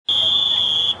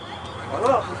Huddle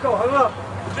up, let's go, huddle up.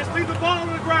 Just leave the ball on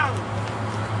the ground.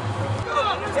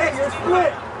 Hey, you're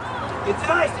split. It's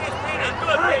tight. That's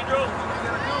good, Pedro.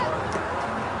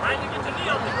 Trying to get your knee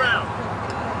off the ground.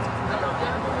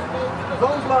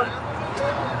 Zone's locked.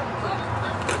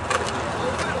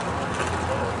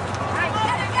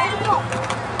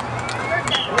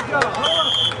 Good job, huddle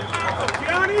up.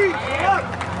 Gianni, look.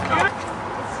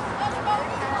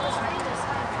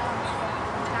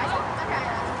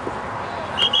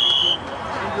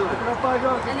 Pick up 5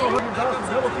 yards. Let's go, Huggins. Awesome.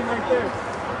 Double team right there.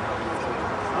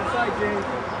 Outside, James.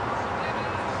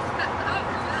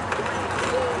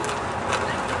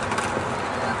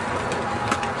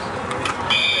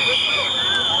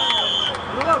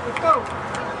 Pull up, let's go.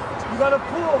 You gotta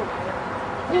pull.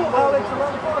 Pull, Alex,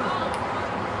 around the corner.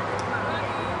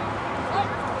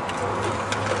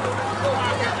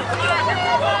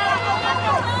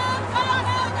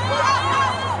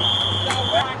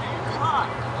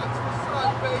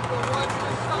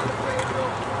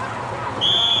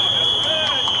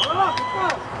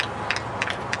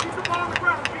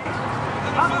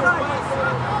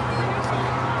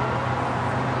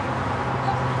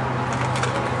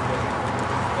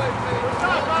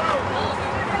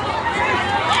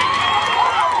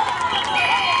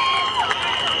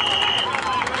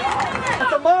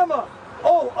 That's a mama.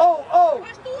 Oh, oh, oh.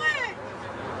 Watch the way.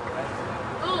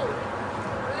 Oh.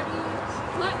 Ready?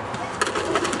 What?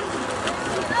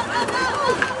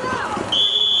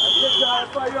 Good job,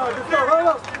 5 yards. Let's go, run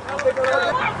up. I'll take it right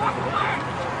up.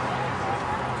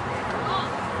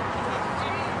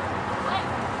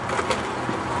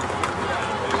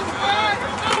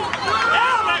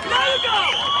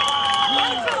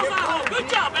 Good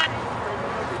job, man.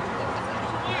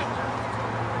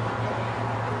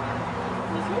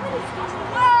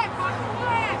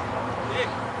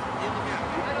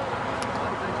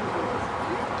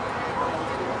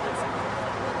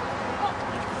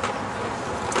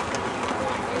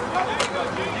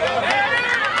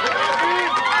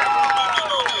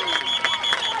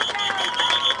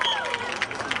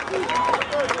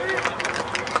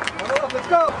 Let's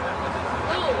go.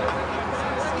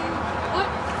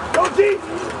 Go, G.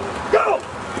 Go.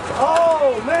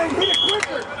 Oh, man, hit it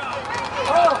quicker.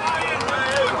 Oh.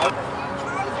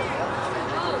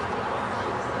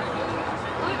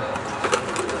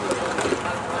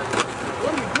 What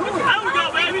are you doing? There we go,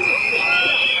 baby.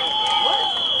 What?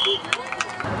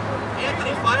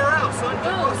 Anthony, fire out, son.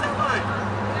 Get across that line.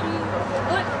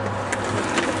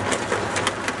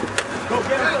 Go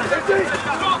get it. Go.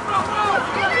 Oh, come on.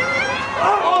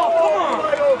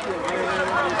 Wide open.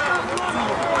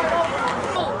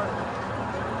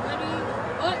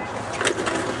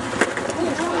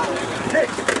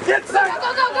 Get set.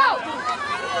 Go!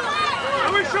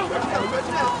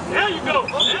 There you go.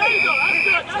 There you go. That's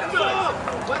good. That's good.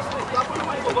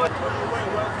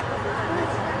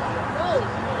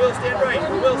 Will, stand right.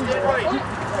 Will, stand right.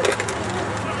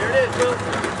 There it is, Will.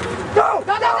 Go.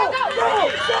 Go!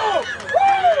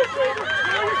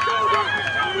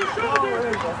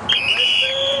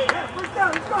 Yeah, first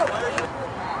down, let's go.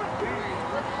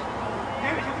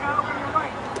 David, you got over your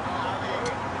right.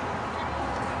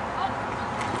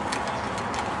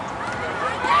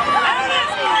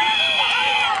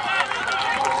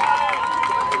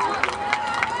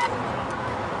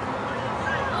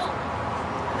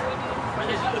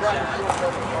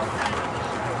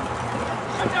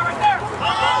 Right there.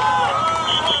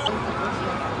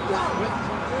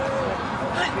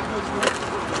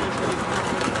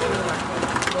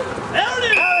 There it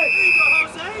is! There you go,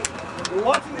 Jose! We're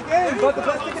watching the game, but the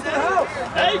best ticket to the house.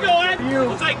 There you go, Ed!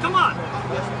 Jose, come on!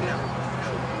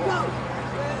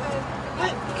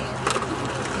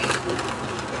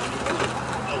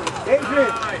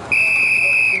 Adrian!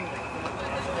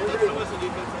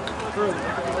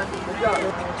 Good job.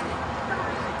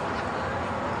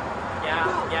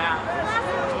 Yeah.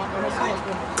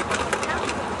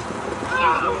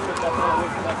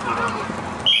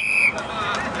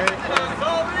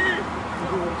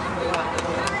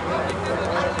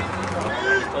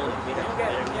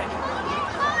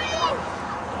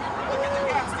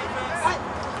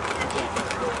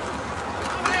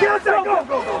 Get go! Go! Good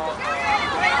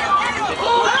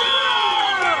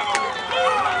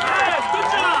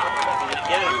job!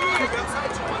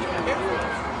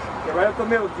 Get right up the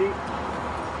middle, G.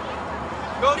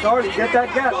 Cody, Sorry, get that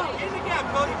gap. In the gap,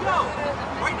 Cody, go!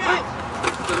 Right now!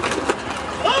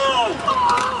 Oh!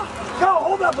 Go,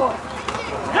 hold that ball.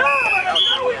 Yeah!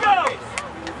 There we go!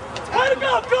 Way to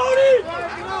go, Cody!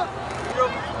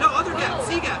 No, other gap, C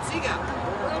gap.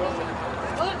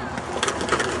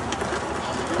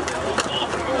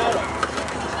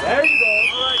 There you go.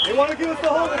 They want to give us the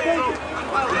hold and take it.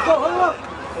 Let's go, hold up.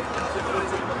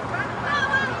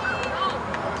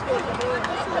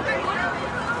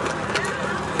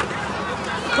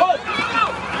 Go!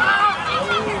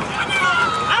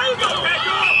 There you go,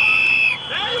 Pedro!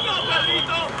 There you go,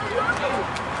 Pedrito!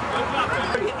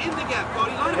 In the gap,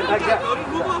 Cody. Line up in the gap, Cody.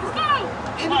 Move over.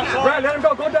 In the gap. Brad, let him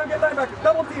go. Go down, get linebacker.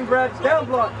 Double team, Brad. Down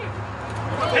block.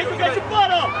 Hey, get your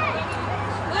butt up!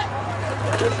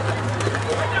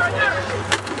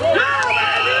 Now,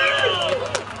 baby!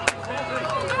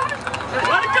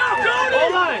 Let it go, Cody!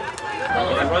 Hold on!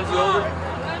 He runs you over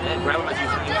and grab him as you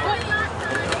see him.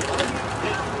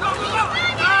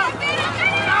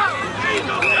 There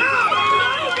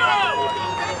you go!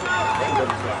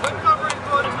 Good covering,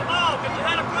 Cody. Come on, get your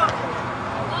head up front.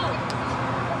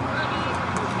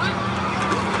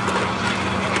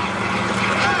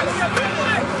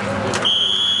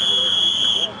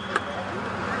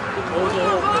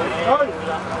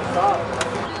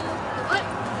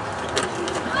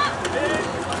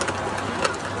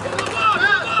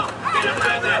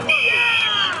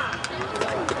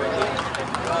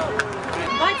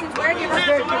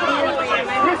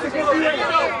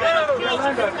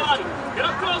 Get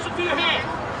up closer to your hand.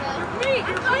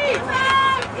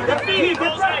 Your feet,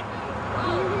 Jose.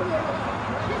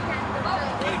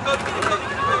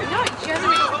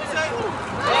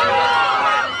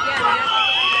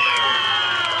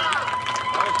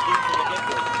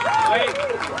 Wait.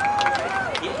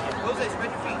 Jose,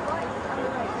 spread your feet.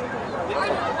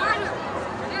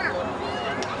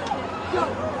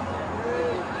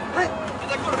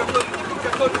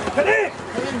 Come in.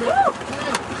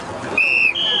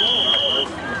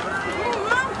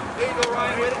 There you go,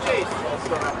 Ryan. Way to chase.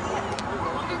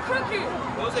 Don't get crooked.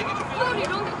 Jose, get your feet Cody, up.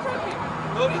 don't get crooked.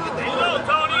 Cody, get the Hold on,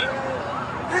 Tony.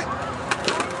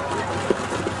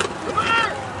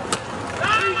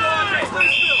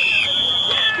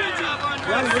 Good job, Andre.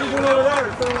 Johnny, what are you doing over there?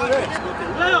 What's going on over there?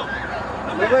 Lil.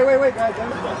 Wait, guys. Get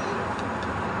him.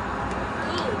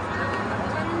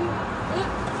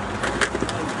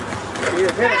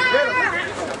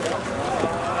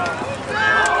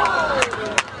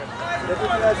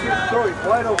 That's his story.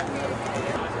 Wide open.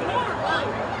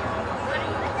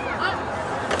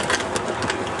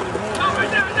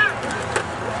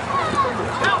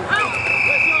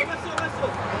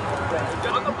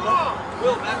 On the ball.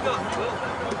 Will, back up. Will.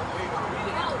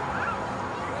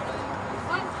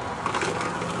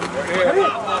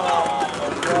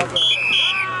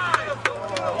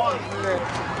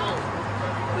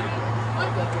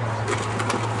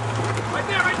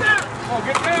 Right there. Oh,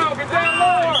 get down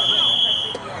lower.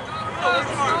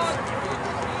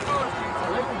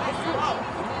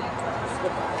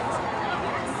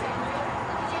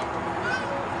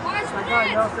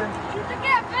 Nelson. Shoot the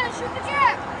gap, man. Shoot the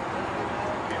gap.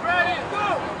 Be ready. Go.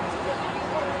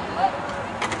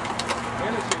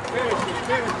 Finish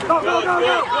it. Go. Go.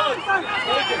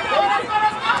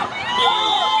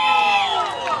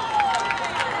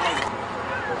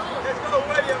 Let's go,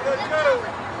 William. Let's go.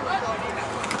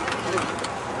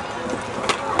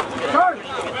 Turn.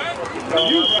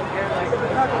 You.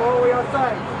 Knock him all the way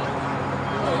outside.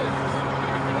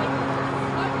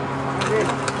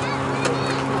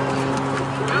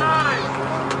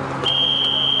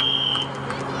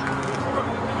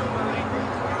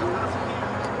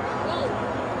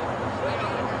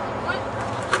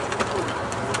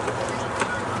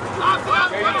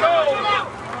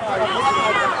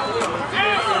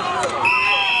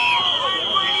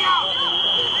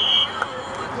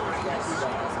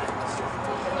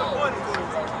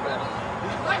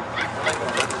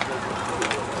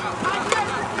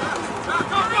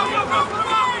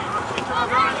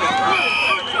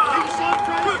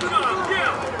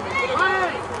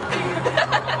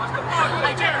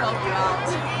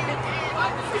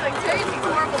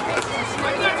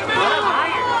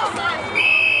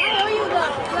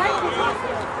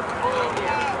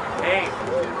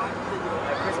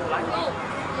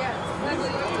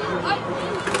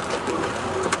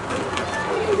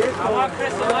 I want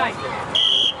Chris to like.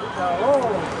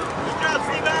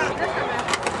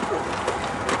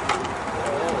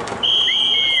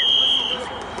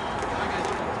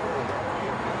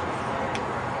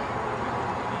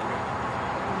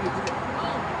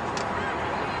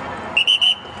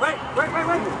 Wait.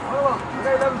 Hold on.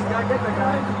 Okay, let me get that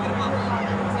guy.